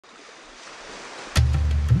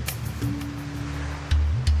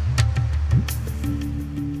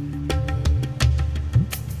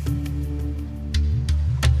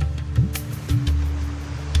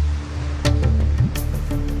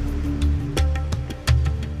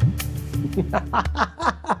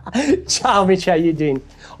Ciao, Mitch, how you doing?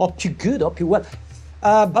 Hope you good, hope you well.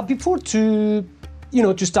 But before to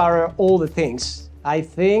start all the things, I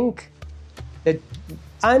think that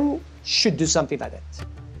I should do something like that.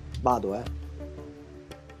 Vado, eh?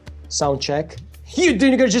 Sound check. You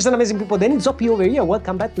doing gorgeous and amazing people. Then it's Zoppi over here.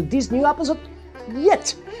 Welcome back to this new episode.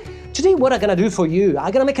 Yet, today what I'm gonna do for you,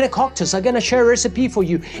 I'm gonna make a cocktails, I'm gonna share a recipe for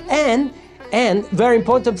you, and very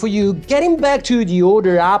important for you, getting back to the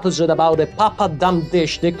other episode about the Papadum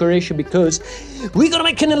dish decoration, because we're gonna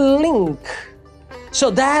make a link.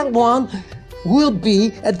 So that one will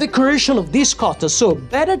be a decoration of this cocktail. So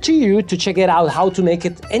better to you to check it out how to make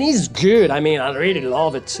it, and it's good. I mean, I really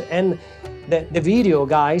love it, and the video,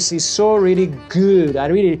 guys, is so really good.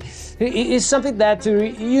 It's something that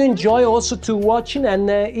you enjoy also to watching, and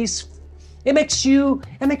it makes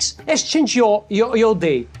exchange your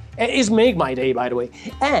day. It's make my day, by the way.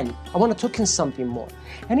 And I want to talk in something more,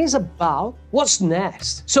 and it's about what's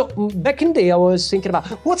next. So back in the day, I was thinking about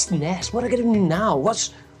what's next. What am I gonna do now?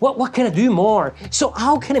 What can I do more? So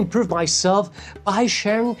how can I improve myself by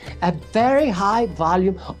sharing a very high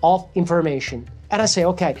volume of information? And I say,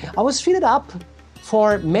 okay, I was filled up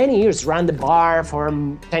for many years, ran the bar for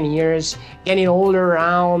 10 years, getting all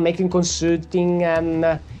around, making consulting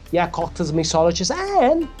and cocktails mixologist.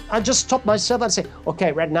 And I just stopped myself and say,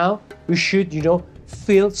 okay, right now we should,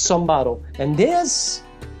 fill some bottle. And this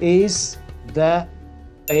is the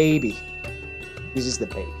baby. This is the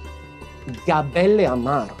baby. Gabelle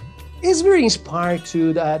Amaro. It's very inspired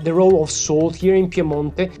to the role of salt here in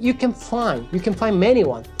Piemonte. You can find many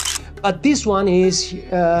ones. But this one is,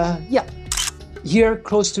 here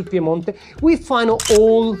close to Piemonte. We find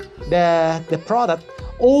all the product,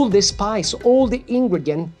 all the spice, all the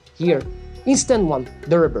ingredient here. Instant one,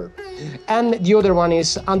 the reverb. And the other one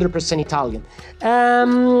is 100% Italian.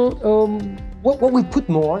 What we put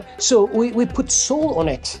more? So we put salt on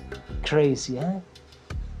it. Crazy, huh?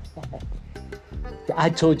 I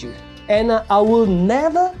told you. And I will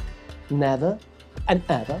never, and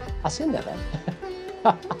ever, I say never,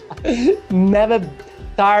 never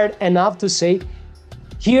tired enough to say,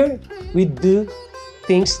 here we do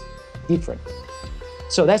things different.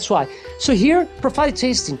 So that's why. So here, profile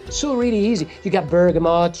tasting, so really easy. You got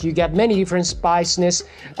bergamot, you get many different spices,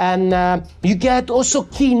 and you get also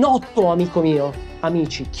chinotto, amico mio,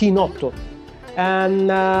 amici, chinotto. And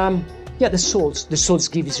the salts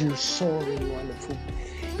gives you so really wonderful.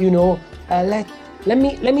 Let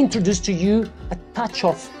me introduce to you a touch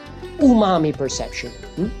of umami perception.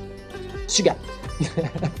 So you got,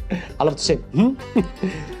 I love to say,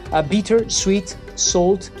 bitter, sweet,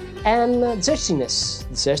 salt, and zestiness.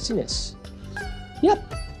 Yep.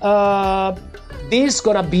 This is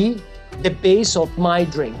gonna be the base of my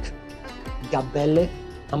drink, Gabelle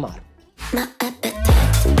Amaro.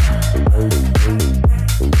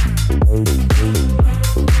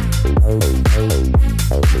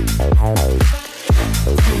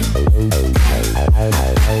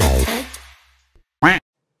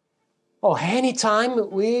 Oh,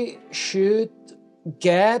 anytime we should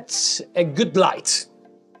get a good light,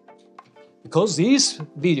 because this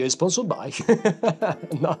video is sponsored by.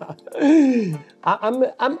 No,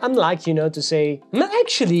 I'm like to say.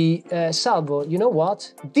 Actually, Salvo, you know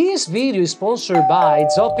what? This video is sponsored by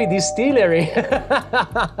Zoppi Distillery.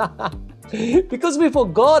 Because we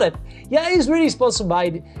forgot it. Yeah, it's really sponsored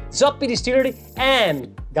by Zoppi Distillery,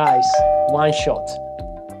 and guys, one shot.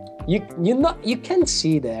 You can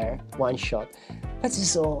see there one shot. That's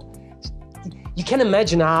so. You can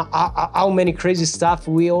imagine how many crazy stuff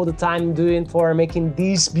we all the time doing for making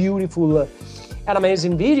this beautiful and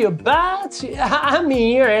amazing video. But I'm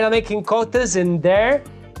here and I'm making cocktails, and they're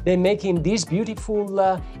making this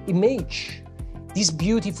beautiful image, this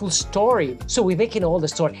beautiful story. So we're making all the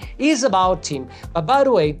story. It's about team. But by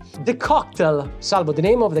the way, the cocktail, Salvo, the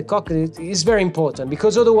name of the cocktail is very important,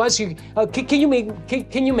 because otherwise can you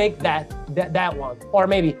make that one? Or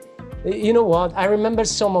maybe, you know what? I remember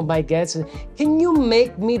some of my guests. Can you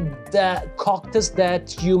make me the cocktails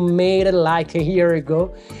that you made like a year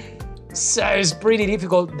ago? So it's pretty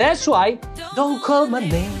difficult. That's why, don't call my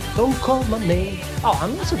name. Oh,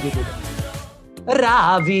 I'm not so good with it.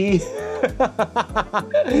 Ravi.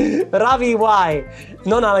 Ravi, why?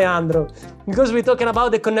 Non Alejandro. Because we're talking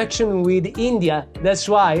about the connection with India. That's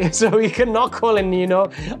why. So we cannot call him,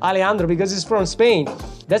 Alejandro, because he's from Spain.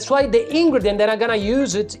 That's why the ingredient that I'm gonna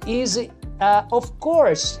use it is, of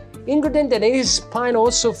course, ingredient that is fine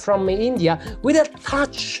also from India, with a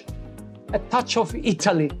touch of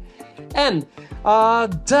Italy. And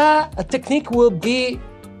the technique will be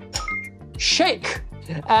shake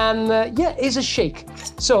And yeah, it's a shake.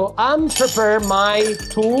 So I'm prepare my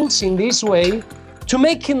tools in this way to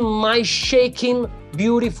making my shaking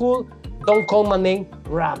beautiful. Don't call my name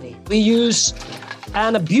Ravi. We use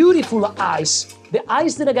a beautiful ice. The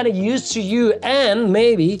ice that I'm gonna use to you, and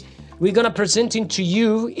maybe we're gonna present it to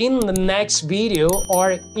you in the next video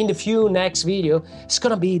or in the few next video. It's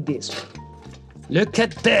gonna be this. Look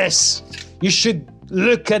at this. You should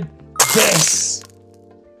look at this.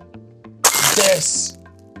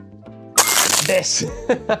 This.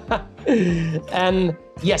 And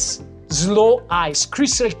yes, slow ice,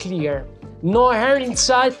 crystal clear. No air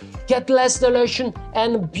inside, get less dilution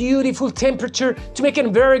and beautiful temperature to make it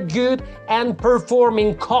very good and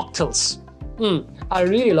performing cocktails. I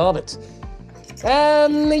really love it.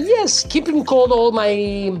 And yes, keeping cold all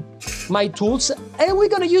my tools, and we're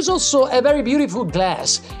gonna use also a very beautiful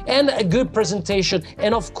glass and a good presentation,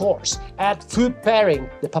 and of course add food pairing,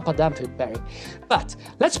 the Papadum food pairing. But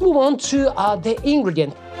let's move on to the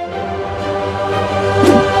ingredient.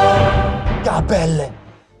 Gabelle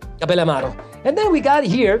Amaro. And then we got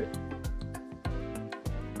here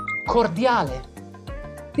cordiale.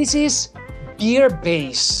 This is beer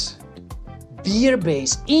base,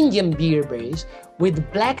 Indian beer base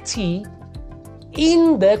with black tea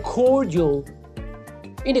in the cordial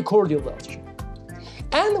version.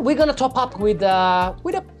 And we're gonna top up with a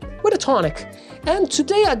tonic. And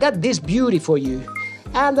today I got this beauty for you.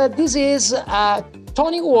 And this is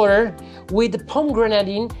tonic water with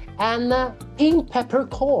pomegranate and pink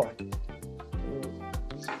peppercorn.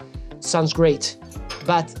 Sounds great,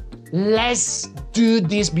 but let's do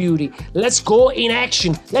this beauty. Let's go in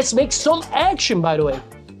action. Let's make some action, by the way.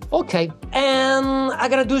 Okay, and I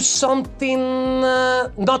gotta do something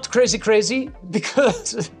not crazy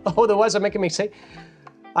because otherwise I'm making a mistake.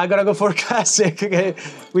 I gotta go for classic, okay,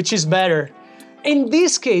 which is better. In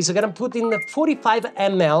this case, I'm gonna put in the 45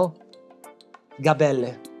 ml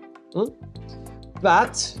Gabelle.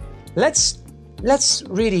 But let's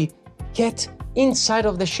really get inside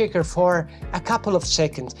of the shaker for a couple of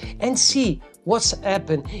seconds and see what's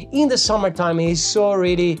happened in the summertime.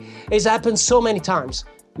 It's happened so many times.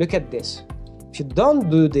 Look at this. If you don't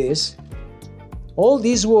do this, all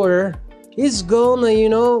this water is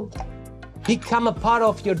gonna, become a part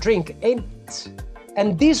of your drink,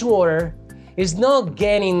 and this water is not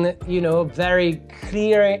getting, very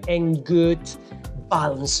clear and good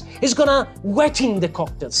balance. It's gonna wetting the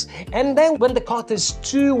cocktails, and then when the cocktail is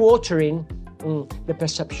too watering, the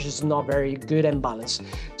perception is not very good and balanced.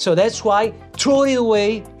 So that's why throw it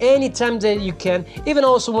away anytime that you can, even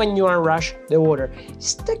also when you are in rush, the water.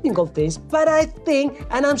 It's technical things, but I think,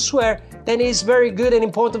 and I swear, that is very good and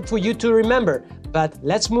important for you to remember. But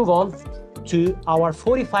let's move on to our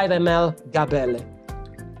 45 ml Gabelle.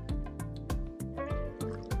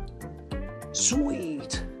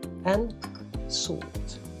 Sweet and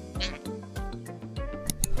salt.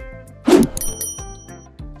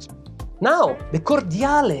 Now, the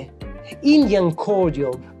cordiale, Indian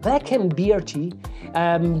cordial, black and beer tea,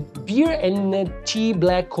 beer and tea,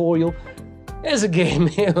 black cordial. It's a game,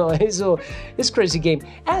 it's a crazy game.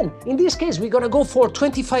 And in this case, we're gonna go for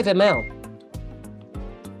 25 ml.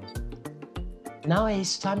 Now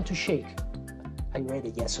it's time to shake. Are you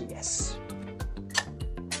ready? Yes or yes?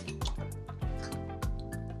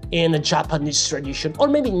 In a Japanese tradition, or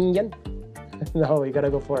maybe Indian. No, we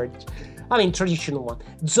gotta go for it. Traditional one.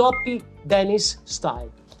 Zoppi Danish style.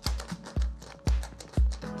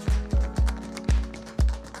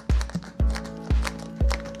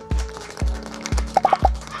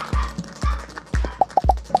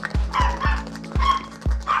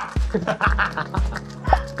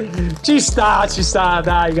 Ci sta,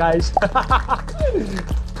 dai, guys.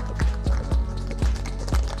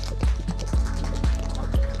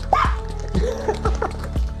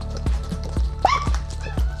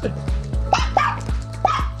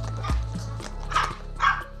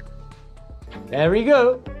 There we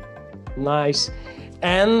go. Nice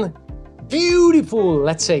and beautiful,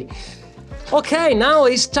 let's say. Okay, now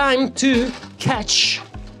it's time to catch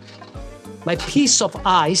my piece of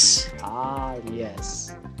ice. Ah,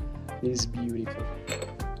 yes. It's beautiful.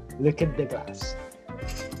 Look at the glass.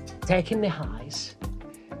 Taking the ice,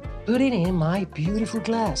 put it in my beautiful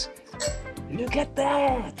glass. Look at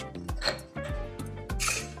that.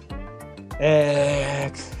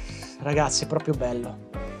 Ragazzi, è proprio bello.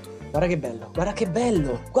 Guarda che bello, guarda che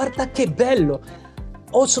bello, guarda che bello.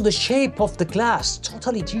 Also the shape of the glass,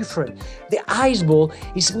 totally different. The ice ball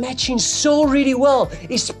is matching so really well.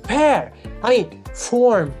 It's pear.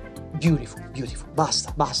 Form. Beautiful, beautiful.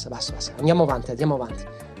 Basta. Andiamo avanti.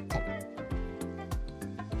 Okay.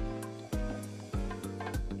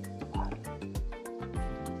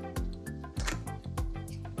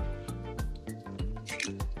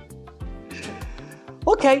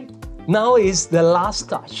 Okay, now is the last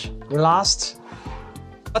touch. Last,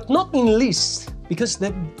 but not in least, because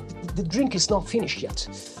the drink is not finished yet.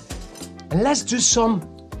 And let's do some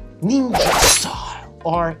ninja style,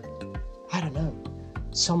 or I don't know,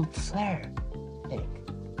 some flair thing.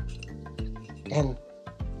 And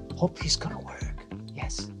hope it's gonna work.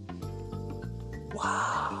 Yes.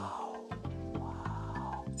 Wow.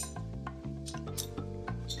 Wow.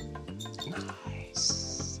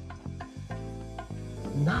 Nice.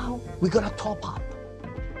 Now we're gonna top up.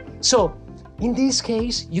 So in this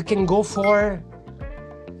case, you can go for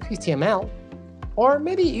 50 ml, or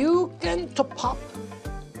maybe you can top up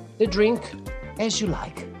the drink as you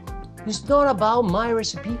like. It's not about my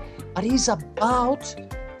recipe, but it's about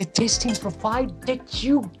the tasting profile that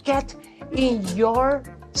you get in your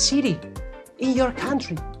city, in your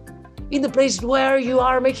country, in the place where you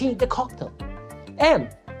are making the cocktail. And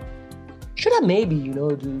should I maybe,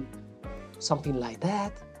 do something like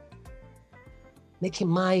that? Making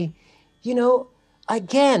my,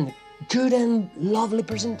 again, good and lovely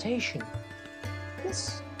presentation.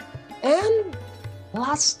 Yes. And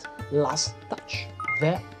last touch,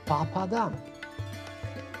 the Papadum.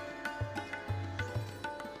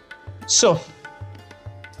 So,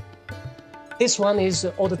 this one is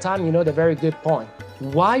all the time, the very good point.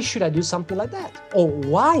 Why should I do something like that? Or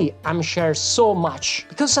why I'm sharing so much?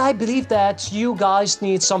 Because I believe that you guys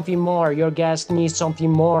need something more, your guests need something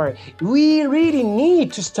more. We really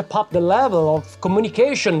need to step up the level of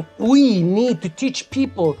communication. We need to teach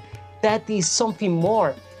people that is something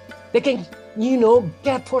more. They can,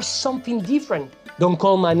 get for something different. Don't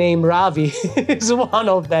call my name Ravi, it's one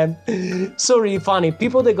of them. So really funny,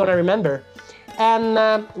 people they're gonna remember.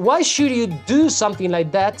 And why should you do something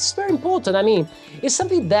like that? It's very important. I mean, it's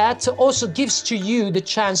something that also gives to you the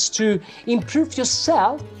chance to improve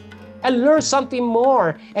yourself and learn something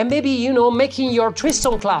more. And maybe, making your twist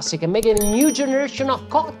on classic and making a new generation of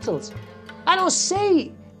cocktails. I don't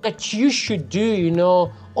say that you should do,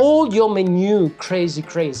 all your menu crazy.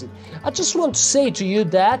 I just want to say to you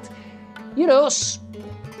that,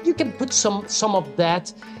 you can put some of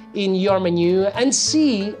that in your menu and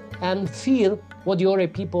see and feel what the other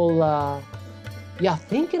people are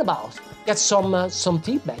thinking about. Get some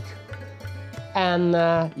feedback, and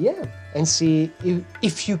and see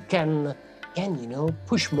if you can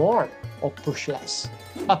push more or push less.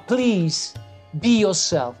 But please be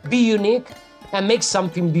yourself, be unique, and make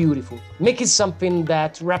something beautiful. Make it something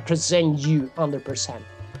that represents you 100%.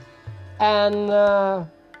 And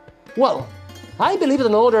well, I believe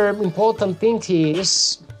another important thing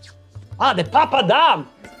is the Papadum.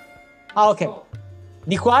 Okay.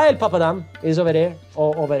 Di qua è il Papadum. Is over there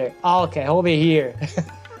or over there? Okay, over here.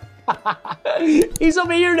 He's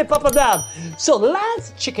over here, the Papadum. So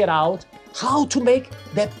let's check it out, how to make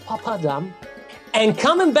the Papadum. And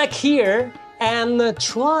coming back here and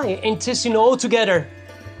try and taste it all together.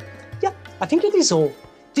 Yeah, I think it is all.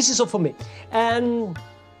 This is all for me. And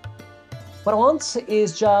what I want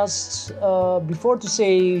is just, before to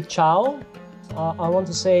say ciao, I want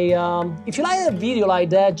to say, if you like a video like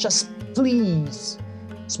that, just please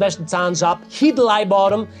smash the thumbs up, hit the like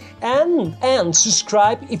button, and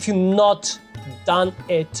subscribe if you've not done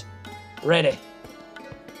it already.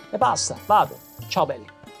 E basta, vado. Ciao belli.